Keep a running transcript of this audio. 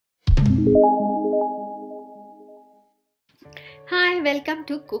Hi, welcome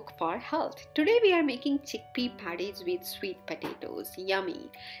to Cook for Health. Today we are making chickpea patties with sweet potatoes.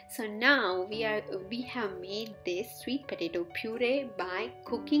 Yummy. So now we have made this sweet potato puree by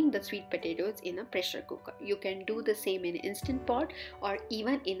cooking the sweet potatoes in a pressure cooker. You can do the same in instant pot or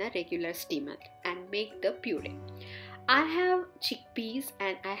even in a regular steamer and make the puree. I have chickpeas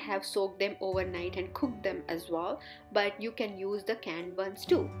and I have soaked them overnight and cooked them as well, but you can use the canned ones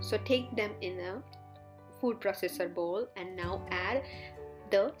too. So take them in a food processor bowl and now add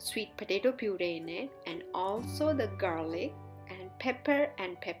the sweet potato puree in it, and also the garlic and pepper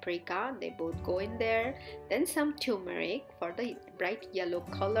and paprika, they both go in there. Then some turmeric for the bright yellow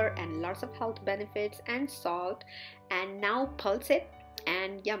color and lots of health benefits, and salt, and now pulse it,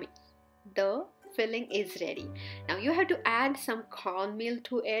 and yummy, the filling is ready. Now you have to add some cornmeal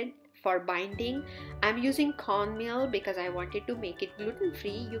to it for binding. I'm using cornmeal because I wanted to make it gluten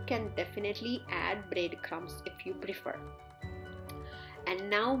free. You can definitely add breadcrumbs if you prefer. And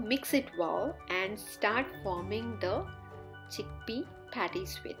now mix it well and start forming the chickpea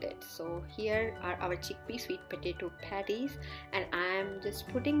patties with it. So here are our chickpea sweet potato patties, and I am just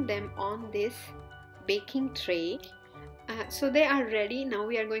putting them on this baking tray. So they are ready. Now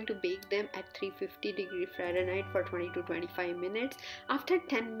we are going to bake them at 350 °F for 20 to 25 minutes. After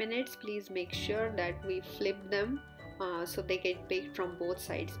 10 minutes, please make sure that we flip them so they get baked from both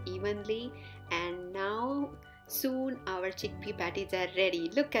sides evenly. And now soon our chickpea patties are ready.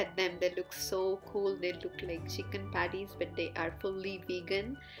 Look at them, they look so cool. They look like chicken patties, but they are fully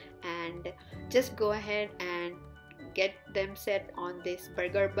vegan. And just go ahead and get them set on this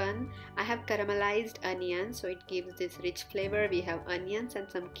burger bun. I have caramelized onions, so it gives this rich flavor. We have onions and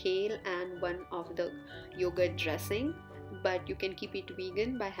some kale and one of the yogurt dressing, but you can keep it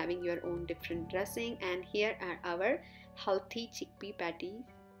vegan by having your own different dressing. And here are our healthy chickpea patties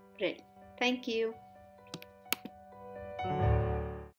ready. Thank you.